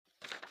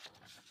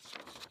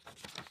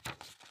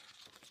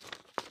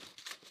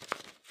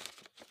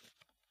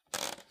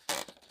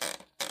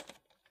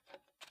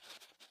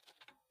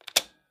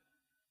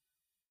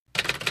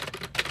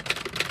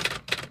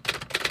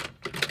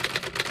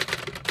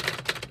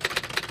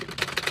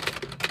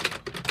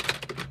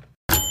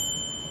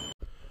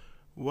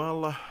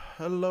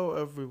Hello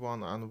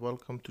everyone, and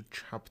welcome to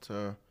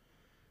chapter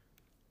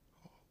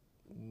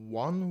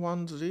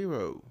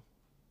 110,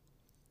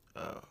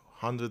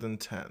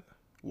 110,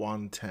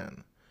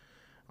 110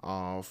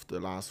 of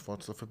The Last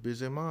Thoughts of a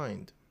Busy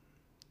Mind.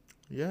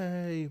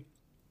 Yay!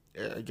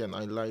 Again,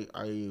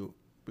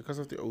 because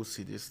of the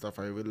OCD stuff,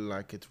 I really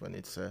like it when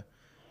it's a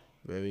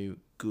very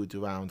good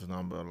round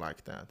number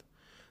like that.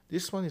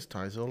 This one is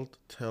titled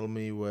Tell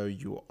Me Where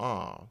You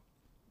Are?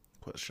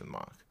 Question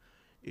mark.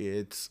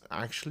 It's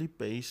actually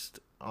based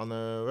on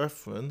a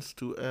reference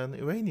to an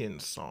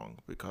Iranian song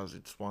because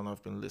it's one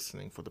I've been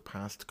listening for the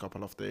past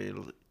couple of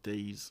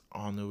days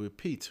on a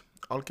repeat.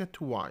 I'll get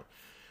to why.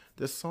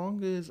 The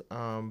song is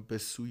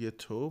Besuye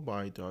To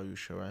by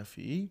Dariush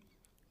Rafi,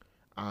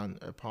 and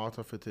a part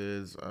of it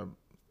is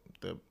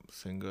the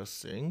singer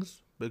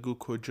sings Begu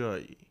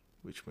Kojai,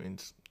 which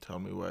means tell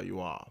me where you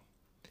are.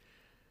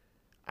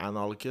 And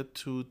I'll get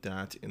to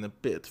that in a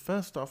bit.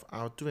 First off,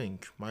 our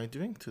drink. My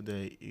drink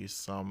today is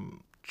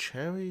some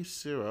cherry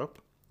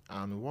syrup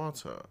and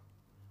water.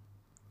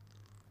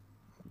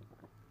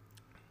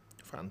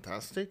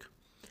 Fantastic.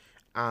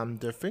 And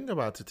the thing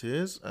about it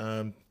is,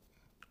 the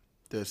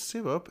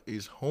syrup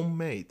is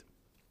homemade,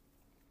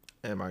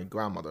 and my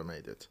grandmother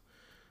made it.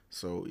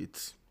 So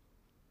it's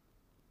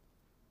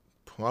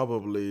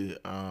probably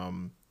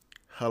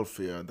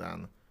healthier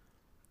than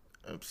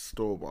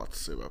store bought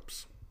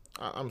syrups.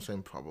 I'm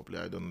saying probably,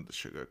 I don't know the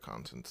sugar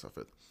contents of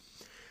it.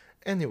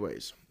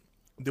 Anyways,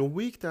 the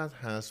week that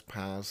has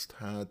passed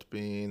had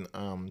been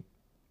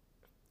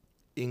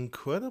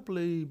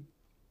incredibly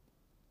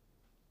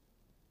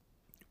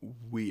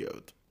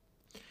weird.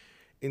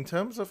 In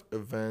terms of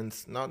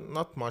events,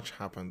 not much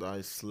happened.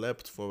 I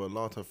slept for a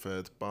lot of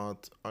it,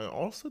 but I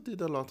also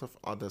did a lot of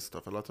other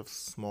stuff, a lot of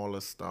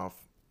smaller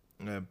stuff,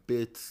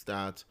 bits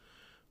that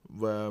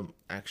were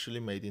actually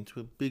made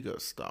into bigger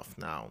stuff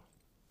now.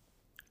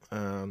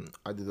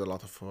 I did a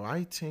lot of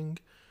writing.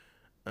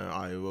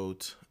 I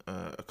wrote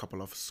a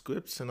couple of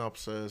script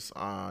synopses.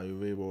 I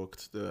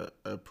reworked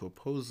the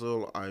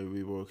proposal. I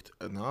reworked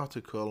an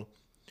article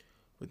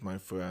with my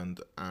friend.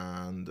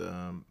 And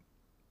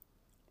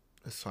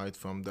aside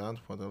from that,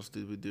 what else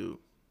did we do?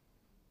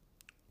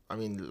 I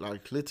mean,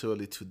 like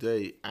literally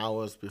today,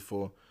 hours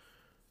before,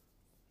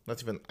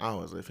 not even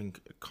hours, I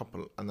think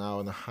an hour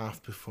and a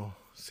half before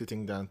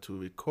sitting down to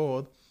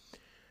record,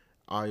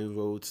 I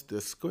wrote the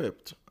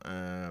script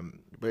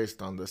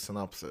based on the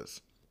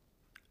synopsis.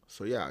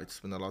 So yeah, it's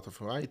been a lot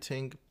of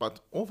writing, but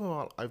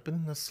overall, I've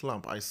been in a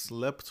slump. I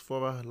slept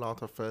for a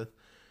lot of it,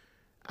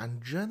 and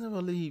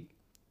generally,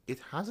 it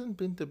hasn't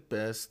been the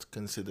best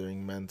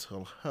considering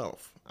mental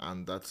health,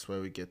 and that's where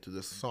we get to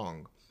the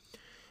song.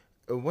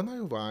 When I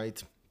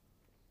write,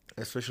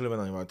 especially when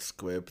I write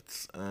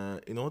scripts,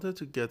 in order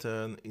to get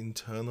an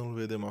internal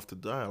rhythm of the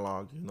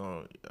dialogue,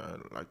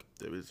 like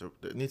there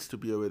needs to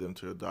be a rhythm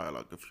to your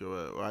dialogue. If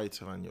you're a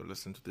writer and you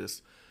listen to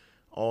this,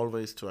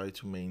 always try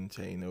to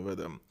maintain a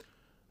rhythm.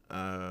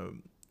 Uh,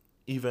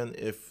 Even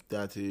if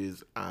that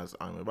is, as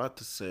I'm about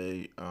to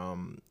say,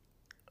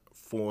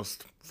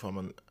 forced from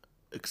an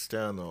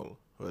external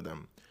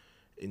rhythm.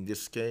 In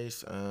this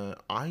case,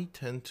 I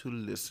tend to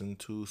listen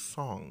to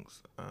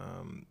songs.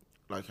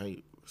 Like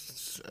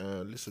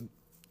listen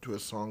to a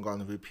song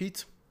on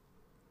repeat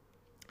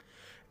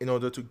in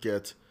order to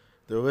get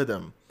the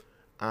rhythm.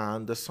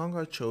 And the song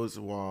I chose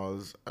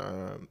was,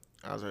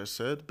 as I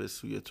said,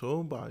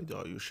 Besuyeto by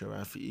Dariush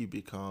Rafi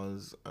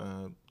because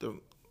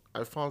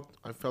I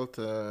felt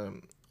a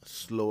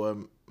slower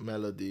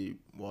melody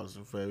was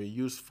very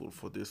useful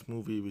for this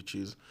movie, which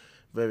is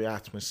very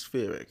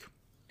atmospheric.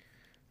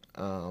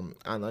 And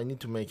I need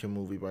to make a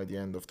movie by the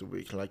end of the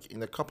week, like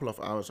in a couple of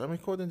hours. I'm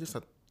recording this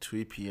at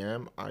 3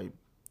 p.m. I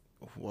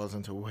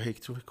wasn't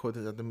awake to record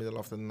it at the middle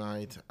of the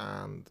night,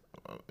 and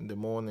in the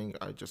morning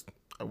I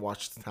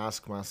watched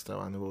Taskmaster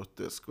and wrote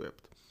the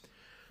script.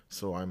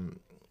 So I'm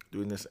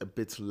doing this a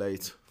bit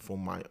late for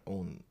my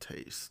own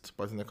taste.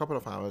 But in a couple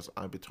of hours,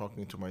 I'll be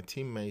talking to my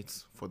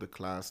teammates for the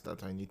class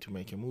that I need to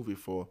make a movie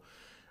for,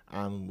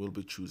 and we'll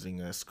be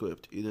choosing a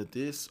script, either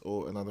this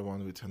or another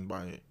one written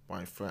by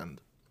my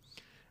friend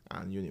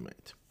and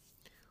Unimate.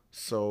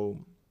 So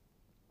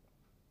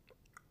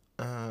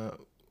uh,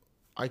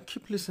 I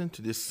keep listening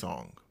to this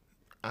song,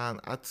 and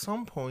at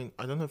some point,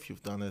 I don't know if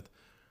you've done it,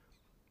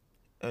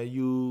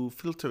 you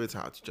filter it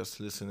out, just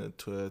listen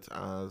to it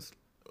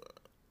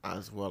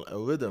as well a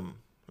rhythm.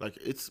 Like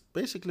it's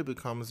basically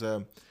becomes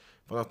one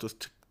of those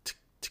tick tick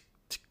tick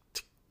tick tick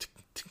tick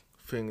tick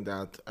thing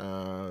that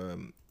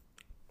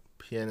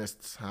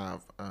pianists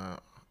have.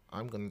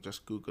 I'm gonna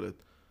just Google it.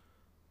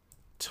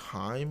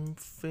 Time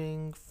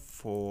thing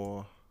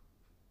for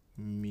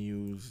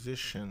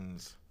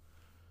musicians.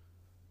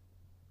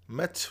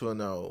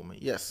 Metronome.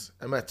 Yes,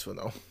 a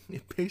metronome.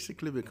 It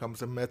basically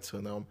becomes a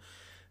metronome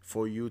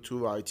for you to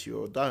write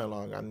your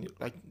dialogue and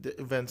like the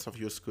events of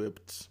your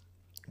scripts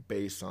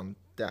based on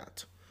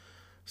that.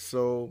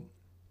 So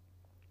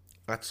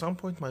at some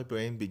point, my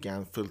brain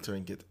began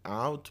filtering it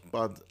out,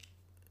 but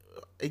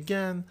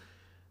again,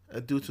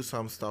 due to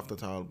some stuff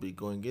that I'll be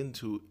going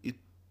into, it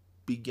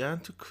began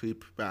to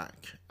creep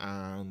back,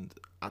 and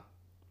at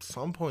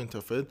some point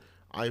of it,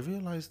 I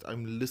realized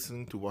I'm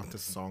listening to what the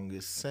song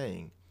is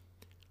saying,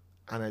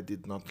 and I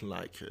did not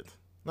like it.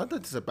 Not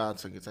that it's a bad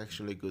song; it's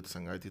actually a good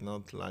song. I did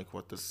not like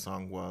what the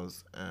song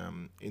was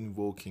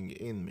invoking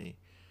in me.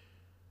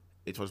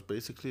 It was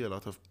basically a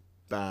lot of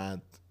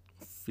bad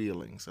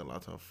feelings, a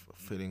lot of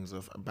feelings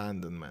of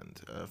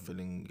abandonment, a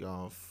feeling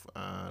of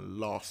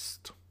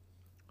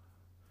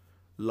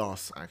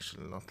loss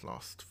actually, not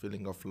lost,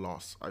 feeling of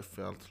loss. I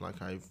felt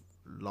like I've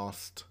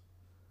lost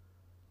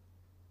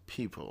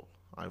people,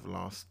 I've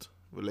lost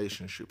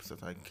relationships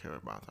that I care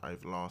about,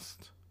 I've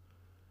lost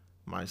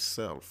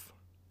myself,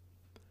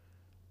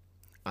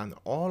 and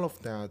all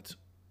of that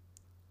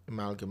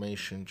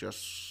amalgamation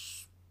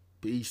just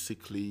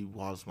basically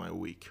was my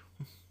week.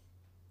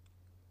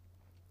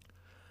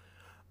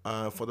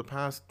 For the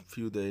past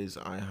few days,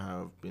 I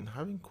have been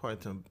having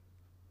quite a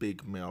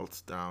big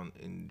meltdown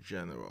in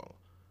general,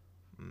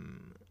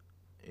 mm,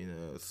 in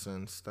a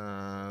sense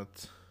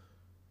that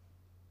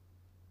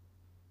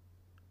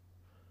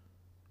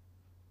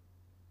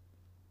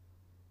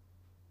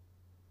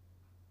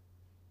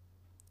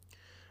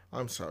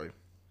I'm sorry.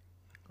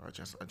 I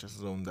just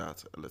zoned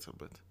out a little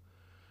bit.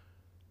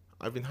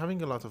 I've been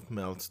having a lot of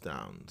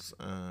meltdowns,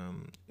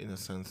 in a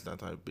sense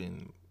that I've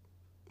been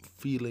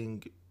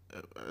feeling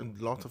a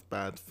lot of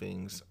bad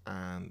things,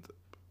 and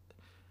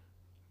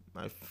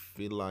I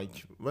feel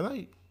like when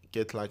I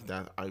get like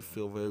that, I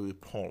feel very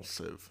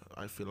repulsive.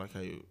 I feel like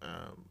I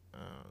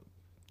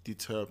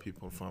deter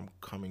people from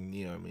coming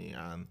near me,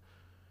 and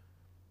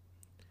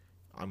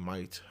I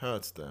might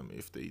hurt them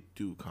if they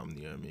do come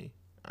near me.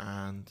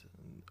 And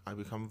I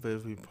become very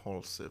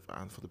repulsive.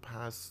 And for the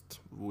past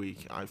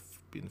week, I've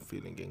been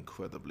feeling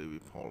incredibly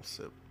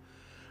repulsive.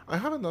 I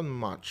haven't done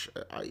much.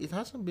 It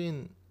hasn't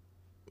been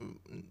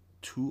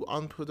too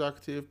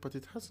unproductive, but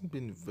it hasn't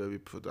been very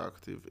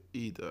productive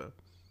either.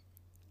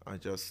 I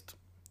just,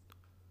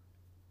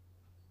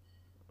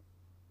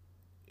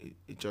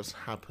 it just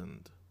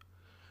happened.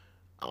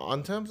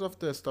 In terms of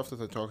the stuff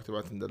that I talked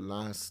about in the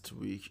last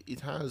week,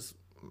 it has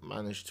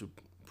managed to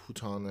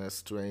put on a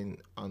strain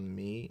on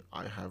me.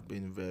 I have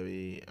been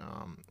very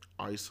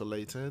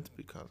isolated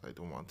because I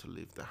don't want to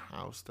leave the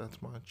house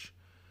that much.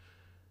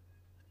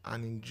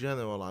 And in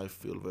general, I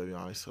feel very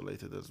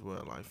isolated as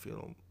well. I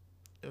feel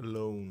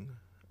alone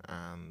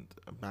and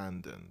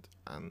abandoned.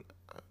 And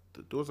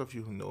those of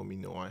you who know me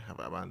know I have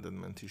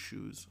abandonment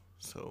issues.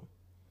 So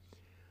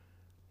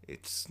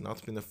it's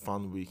not been a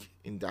fun week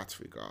in that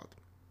regard.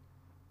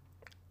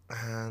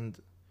 And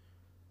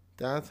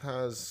that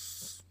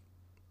has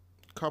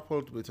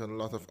coupled with a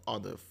lot of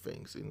other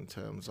things in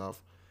terms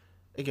of,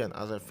 again,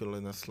 as I feel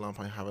in a slump,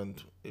 I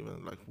haven't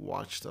even like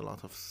watched a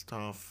lot of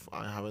stuff.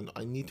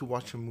 I need to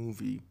watch a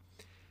movie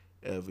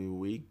every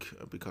week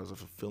because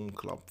of a film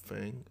club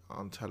thing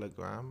on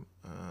Telegram,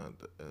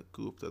 the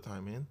group that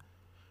I'm in.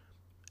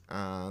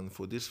 And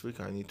for this week,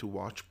 I need to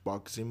watch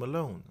Bugsy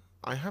Malone.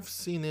 I have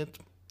seen it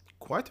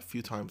quite a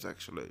few times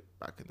actually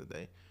back in the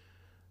day.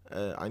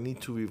 I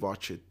need to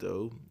rewatch it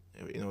though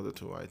in order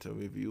to write a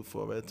review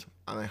for it,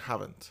 and I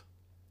haven't.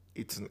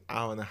 It's an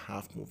hour and a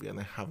half movie, and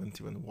I haven't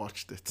even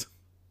watched it,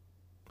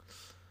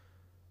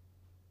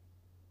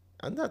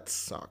 and that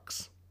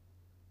sucks.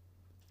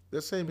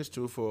 The same is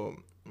true for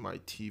my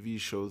TV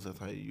shows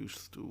that I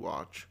used to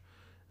watch,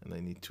 and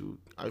I need to.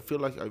 I feel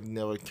like I've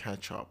never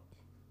catch up.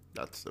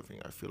 That's the thing.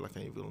 I feel like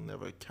I will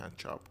never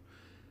catch up,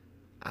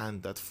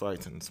 and that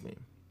frightens me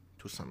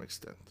to some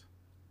extent.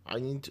 I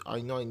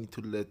know I need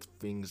to let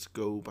things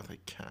go, but I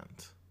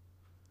can't.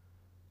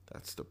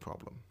 That's the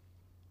problem.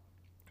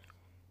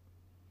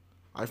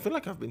 I feel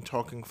like I've been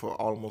talking for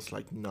almost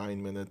like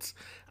 9 minutes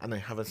and I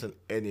haven't said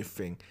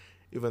anything,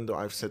 even though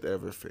I've said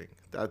everything.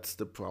 That's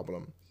the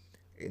problem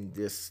in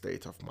this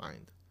state of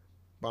mind.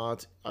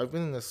 But I've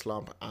been in a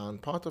slump,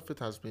 and part of it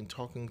has been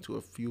talking to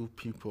a few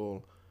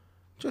people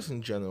just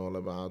in general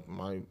about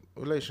my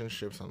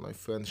relationships and my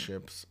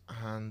friendships.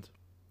 And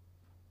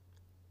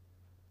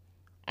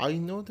I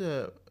know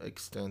the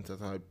extent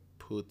that I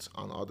put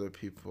on other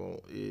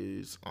people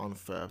is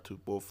unfair to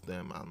both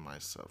them and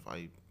myself.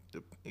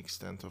 The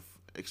extent of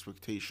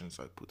expectations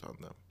I put on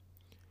them.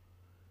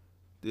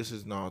 This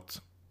is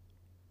not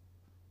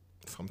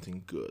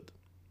something good.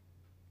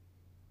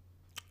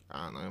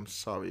 And I'm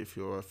sorry if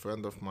you're a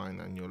friend of mine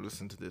and you're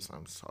listening to this,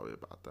 I'm sorry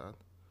about that.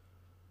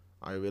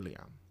 I really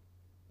am.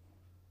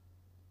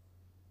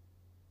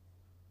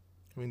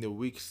 I mean, the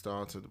week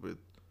started with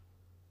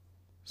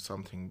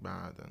something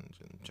bad and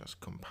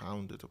just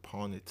compounded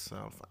upon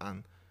itself.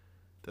 And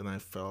then I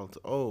felt,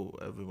 oh,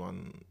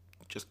 everyone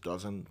just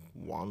doesn't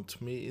want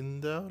me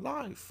in their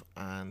life.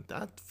 And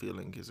that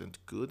feeling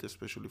isn't good,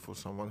 especially for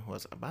someone who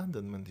has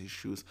abandonment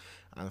issues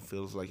and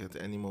feels like at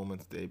any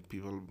moment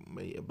people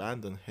may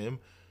abandon him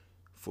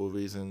for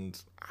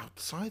reasons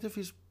outside of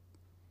his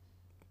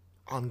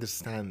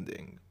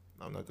understanding.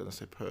 I'm not going to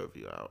say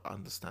purview,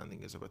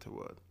 understanding is a better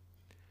word.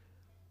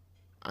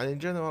 And in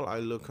general, I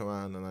look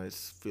around and I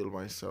feel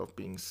myself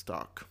being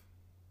stuck.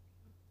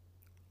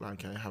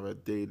 Like I have a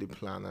daily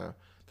planner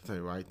that I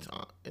write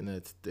in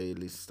it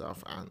daily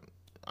stuff, and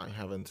I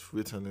haven't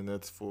written in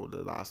it for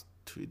the last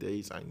 3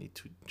 days. I need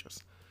to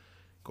just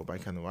go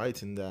back and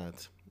write in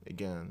that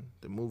again.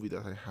 The movie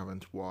that I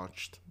haven't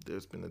watched,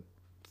 there's been a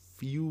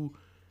few,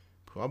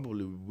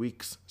 probably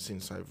weeks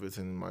since I've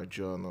written in my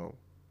journal.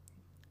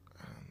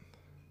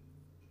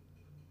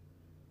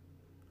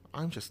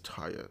 I'm just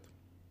tired.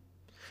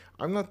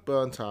 I'm not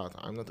burnt out.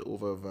 I'm not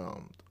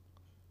overwhelmed.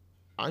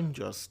 I'm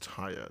just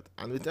tired.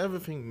 And with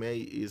everything, May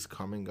is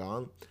coming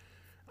on.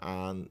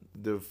 And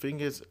the thing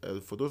is,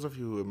 for those of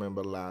you who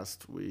remember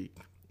last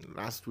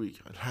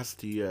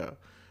year,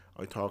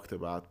 I talked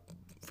about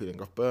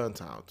feeling of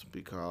burnt out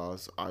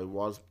because I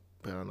was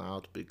burnt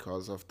out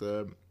because of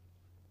the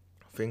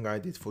thing I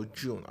did for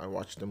June. I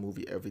watched the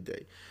movie every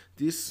day.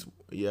 This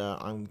year,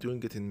 I'm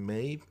doing it in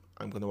May.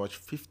 I'm gonna watch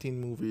 15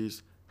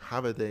 movies,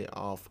 have a day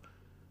off,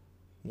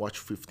 watch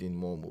 15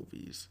 more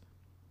movies.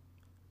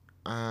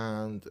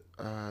 And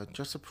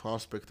just the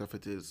prospect of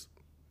it is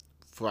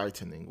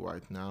frightening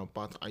right now,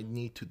 but I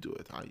need to do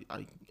it.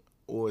 I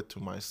owe it to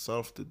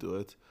myself to do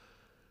it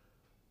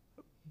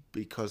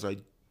because I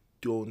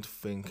don't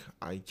think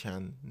I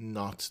can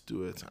not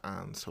do it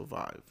and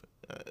survive.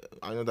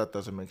 I know that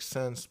doesn't make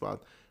sense,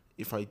 but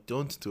if I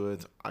don't do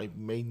it, I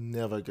may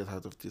never get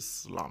out of this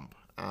slump.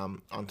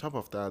 On top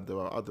of that, there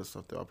are other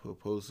stuff. There are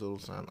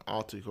proposals and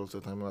articles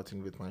that I'm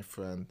writing with my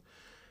friend.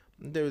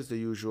 There is the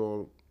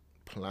usual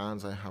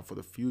plans I have for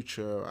the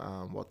future,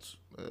 what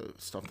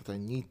stuff that I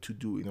need to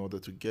do in order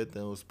to get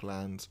those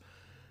plans.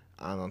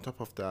 And on top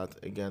of that,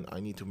 again, I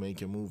need to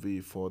make a movie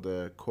for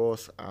the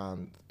course.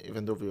 And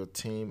even though we're a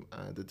team,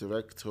 the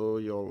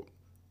directorial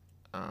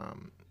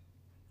um,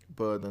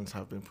 burdens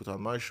have been put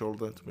on my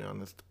shoulder. To be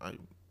honest, I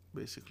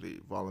basically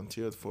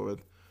volunteered for it.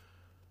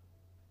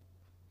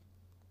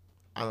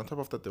 And on top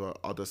of that, there are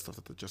other stuff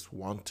that I just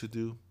want to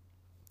do.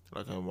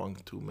 Like I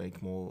want to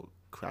make more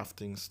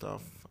crafting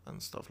stuff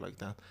and stuff like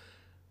that.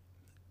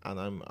 And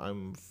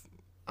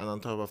and on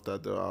top of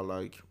that, there are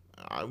like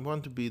I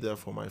want to be there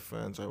for my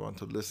friends. I want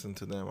to listen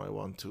to them. I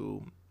want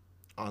to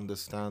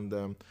understand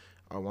them.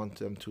 I want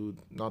them to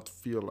not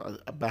feel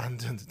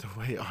abandoned the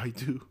way I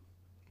do.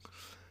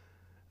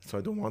 So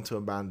I don't want to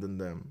abandon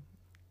them.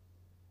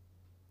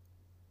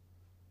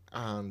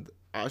 And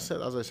as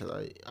I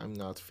said, I'm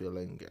not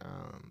feeling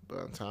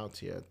burnt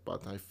out yet,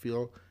 but I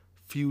feel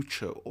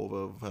future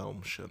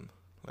overwhelmation.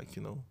 Like,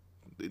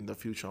 in the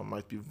future, I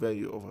might be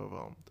very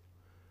overwhelmed.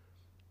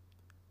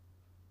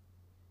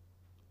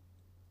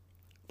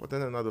 But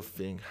then another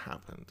thing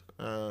happened.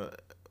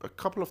 A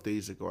couple of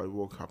days ago, I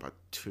woke up at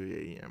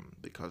 3 a.m.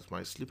 because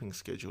my sleeping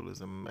schedule is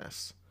a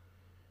mess.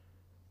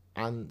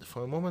 And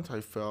for a moment,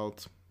 I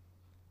felt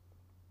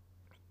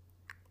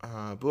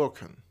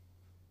broken.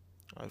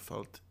 I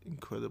felt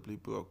incredibly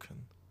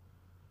broken.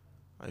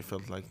 I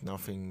felt like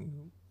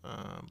nothing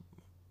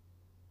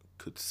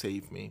could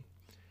save me.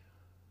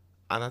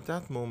 And at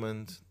that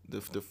moment,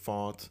 the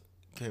thought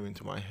came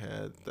into my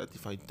head that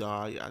if I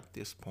die at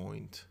this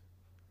point,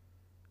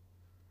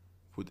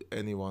 would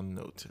anyone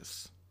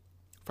notice?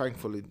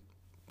 Thankfully,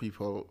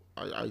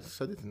 I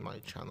said it in my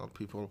channel,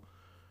 people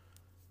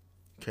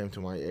came to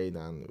my aid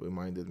and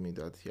reminded me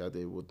that, yeah,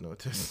 they would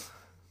notice.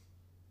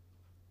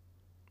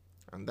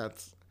 And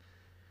that's,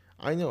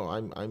 I know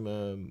I'm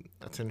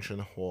a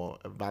attention whore,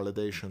 a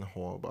validation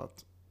whore,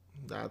 but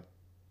that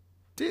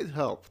did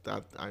help.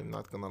 That I'm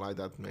not gonna lie,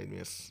 that made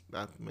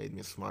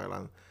me smile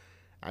and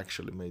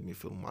actually made me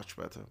feel much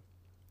better.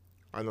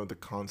 I know the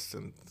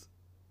constant.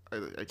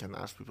 I can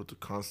ask people to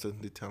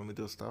constantly tell me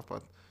this stuff,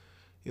 but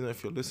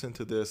if you listen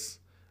to this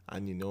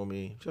and you know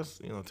me,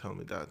 just tell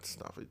me that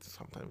stuff. It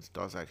sometimes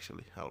does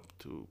actually help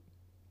to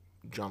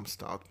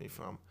jumpstart me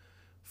from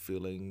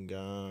feeling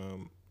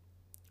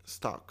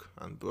stuck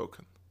and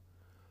broken.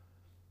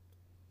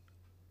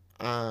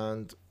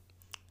 And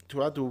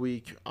throughout the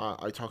week,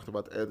 I talked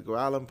about Edgar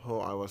Allan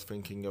Poe.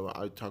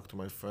 I talked to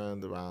my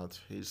friend about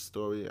his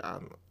story,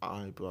 and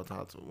I brought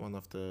out one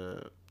of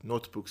the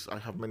notebooks. I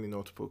have many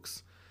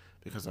notebooks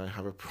because I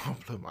have a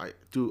problem. I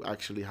do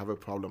actually have a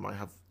problem. I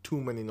have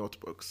too many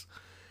notebooks.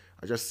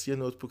 I just see a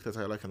notebook that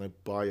I like and I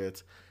buy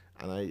it,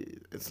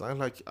 and it's not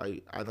like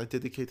I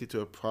dedicate it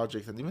to a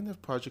project. And even if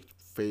the project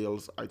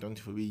fails, I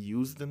don't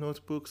reuse the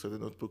notebook, so the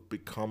notebook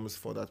becomes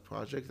for that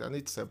project, and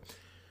it's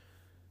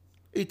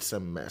a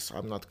mess.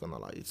 I'm not gonna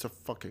lie. It's a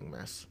fucking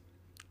mess.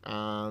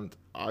 And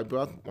I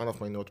brought one of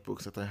my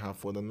notebooks that I have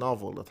for the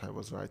novel that I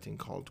was writing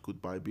called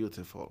Goodbye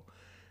Beautiful.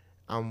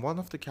 And one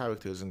of the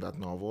characters in that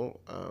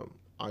novel,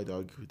 I'd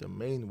argue the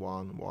main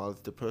one, was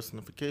the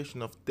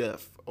personification of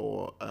death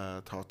or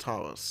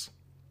Tartarus.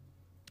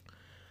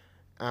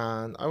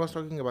 And I was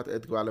talking about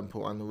Edgar Allan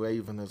Poe and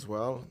Raven as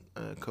well.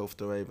 Cove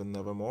the Raven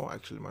Nevermore.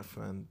 Actually, my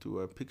friend drew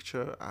a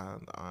picture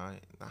and I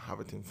have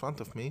it in front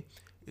of me.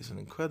 It's an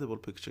incredible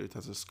picture. It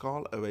has a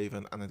skull, a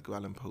raven, and Edgar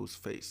Allan Poe's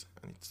face.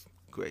 And it's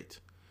great.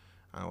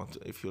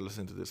 If you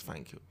listen to this,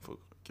 thank you for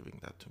giving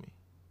that to me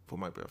for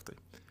my birthday.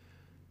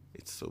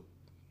 It's so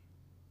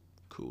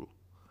cool.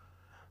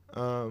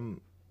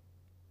 Um,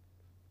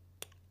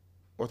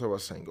 what I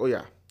was saying. Oh,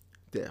 yeah.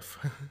 Death.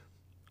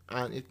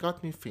 And it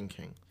got me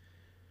thinking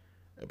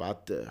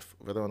about death,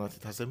 whether or not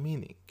it has a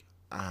meaning.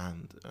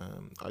 And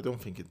I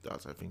don't think it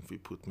does. I think we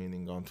put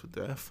meaning onto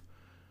death.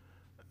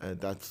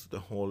 That's the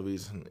whole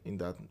reason in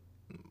that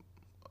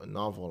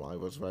novel I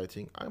was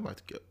writing. I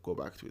might go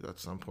back to it at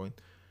some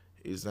point.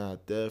 Is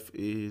that death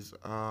is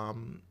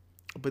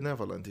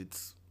benevolent. It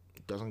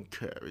doesn't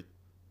care.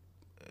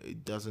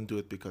 It doesn't do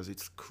it because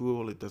it's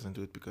cruel. It doesn't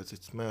do it because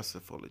it's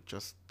merciful. It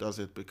just does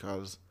it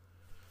because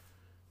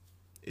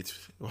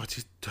it's what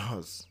it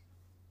does.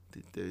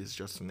 There is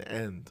just an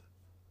end.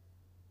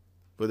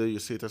 Whether you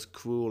see it as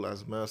cruel,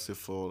 as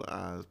merciful,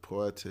 as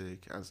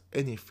poetic, as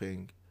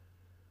anything,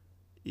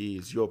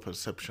 is your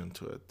perception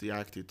to it. The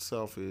act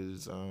itself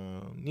is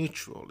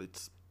neutral.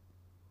 It's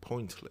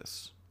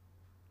pointless.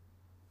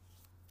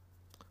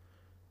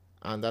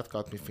 And that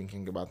got me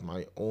thinking about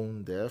my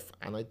own death.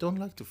 And I don't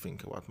like to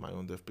think about my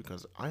own death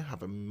because I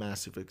have a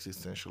massive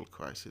existential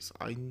crisis.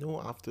 I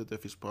know after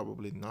death is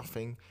probably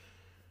nothing.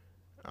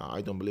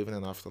 I don't believe in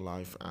an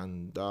afterlife,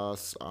 and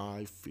thus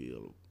I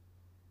feel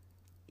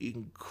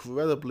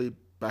incredibly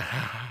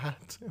bad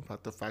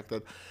about the fact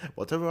that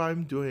whatever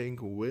I'm doing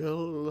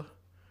will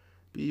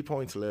be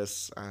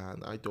pointless,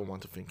 and I don't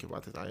want to think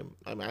about it.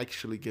 I'm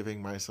actually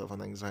giving myself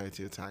an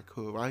anxiety attack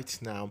right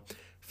now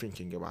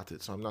thinking about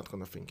it, so I'm not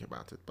going to think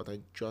about it. But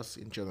I just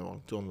in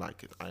general don't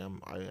like it. I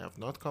have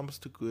not come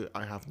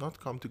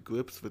to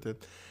grips with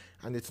it,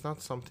 and it's not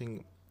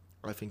something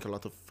I think a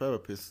lot of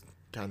therapists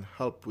can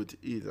help with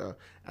either,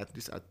 at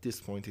least at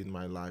this point in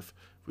my life,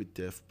 with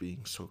death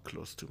being so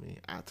close to me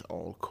at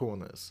all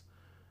corners.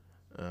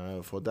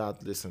 For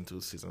that, listen to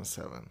season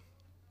 7.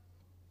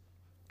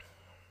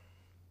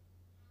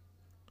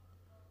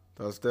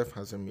 Does death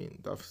has a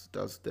meaning?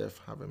 Does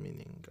death have a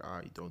meaning?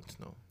 I don't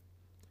know.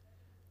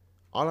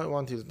 All I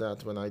want is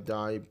that when I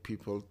die,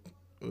 people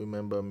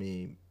remember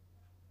me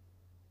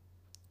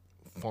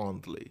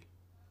fondly.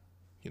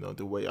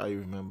 The way I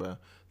remember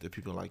the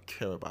people I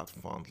care about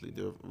fondly,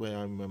 the way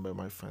I remember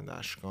my friend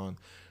Ashkan,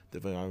 the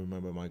way I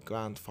remember my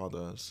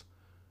grandfathers,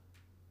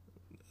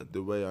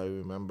 the way I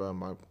remember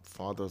my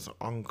father's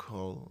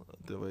uncle,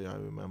 the way I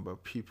remember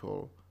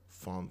people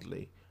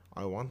fondly.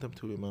 I want them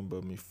to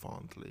remember me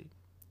fondly,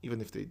 even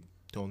if they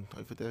don't,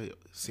 if they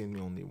seen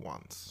me only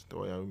once. The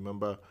way I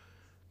remember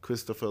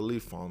Christopher Lee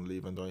fondly,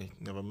 even though I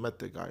never met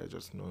the guy, I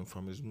just know him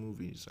from his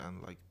movies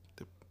and like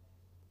the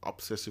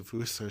obsessive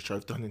research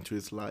I've done into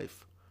his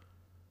life.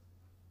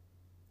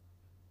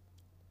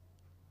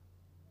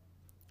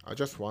 I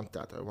just want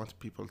that. I want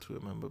people to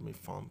remember me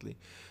fondly.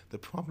 The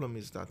problem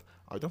is that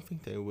I don't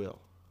think they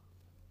will.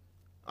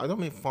 I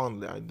don't mean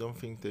fondly, I don't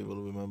think they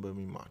will remember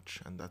me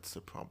much, and that's the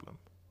problem.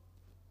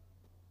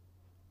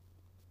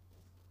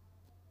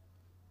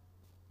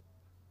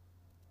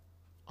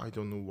 I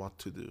don't know what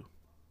to do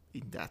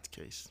in that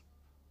case.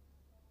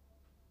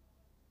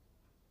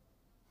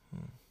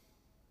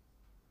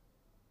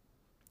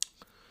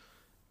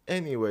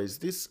 Anyways,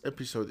 this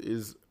episode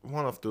is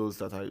one of those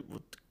that I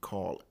would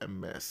call a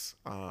mess.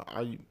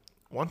 I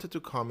wanted to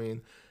come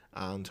in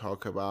and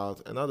talk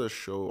about another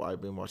show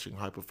I've been watching,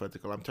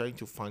 Hypothetical. I'm trying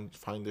to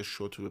find a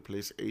show to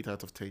replace 8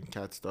 out of 10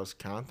 Cats Does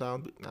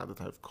Countdown, now that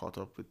I've caught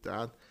up with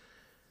that.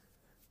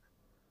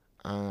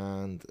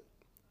 And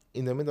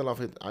in the middle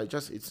of it,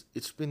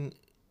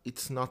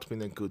 it's not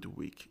been a good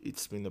week.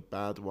 It's been a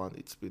bad one.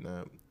 It's been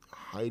a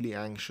highly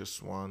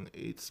anxious one.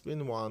 It's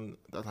been one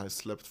that I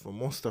slept for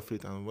most of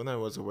it, and when I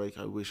was awake,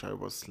 I wish I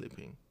was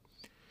sleeping.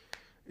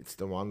 It's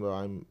the one where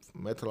I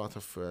met a lot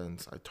of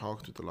friends, I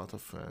talked with a lot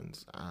of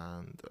friends,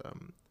 and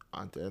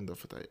at the end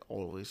of it, I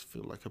always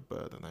feel like a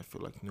burden. I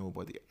feel like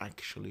nobody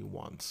actually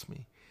wants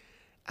me,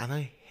 and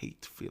I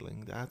hate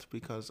feeling that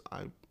because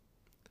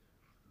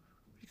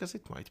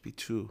it might be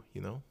true.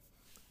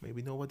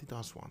 Maybe nobody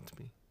does want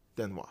me.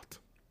 Then what?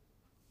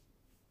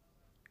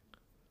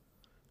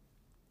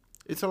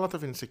 It's a lot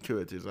of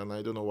insecurities, and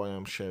I don't know why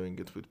I'm sharing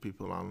it with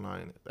people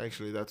online.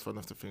 Actually, that's one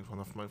of the things one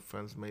of my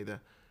friends made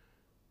a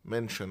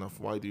mention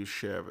of. Why do you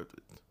share it?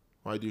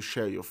 Why do you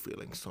share your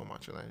feelings so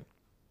much? And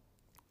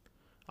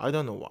I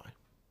don't know why.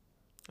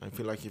 I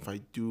feel like if I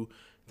do,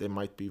 they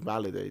might be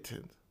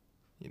validated,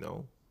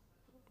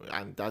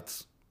 and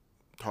that's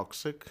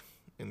toxic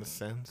in a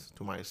sense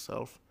to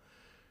myself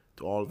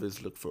to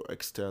always look for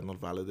external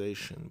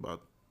validation.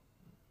 But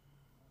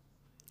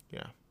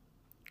yeah.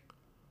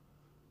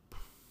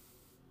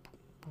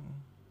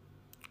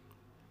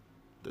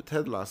 The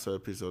Ted Lasso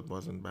episode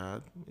wasn't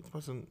bad. It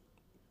wasn't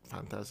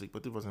fantastic,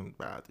 but it wasn't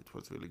bad. It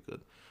was really good.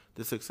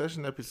 The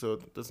Succession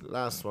episode, this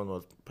last one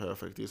was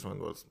perfect. This one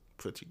was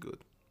pretty good.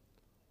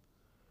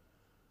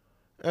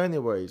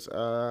 Anyways,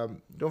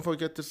 don't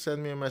forget to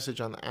send me a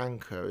message on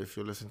Anchor if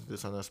you listen to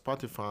this on a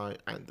Spotify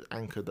and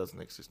Anchor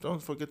doesn't exist.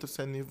 Don't forget to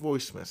send me a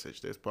voice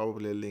message. There's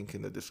probably a link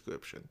in the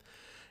description.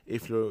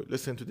 If you're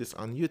listening to this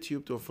on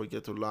YouTube, don't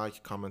forget to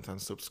like, comment, and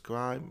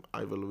subscribe.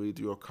 I will read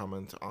your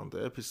comment on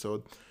the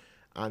episode.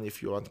 And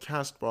if you're on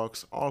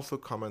Castbox, also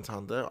comment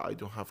on there. I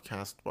do have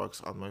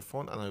Castbox on my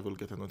phone, and I will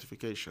get a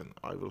notification.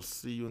 I will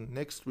see you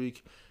next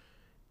week,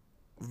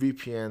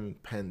 VPN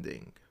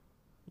pending.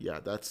 Yeah,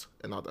 that's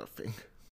another thing.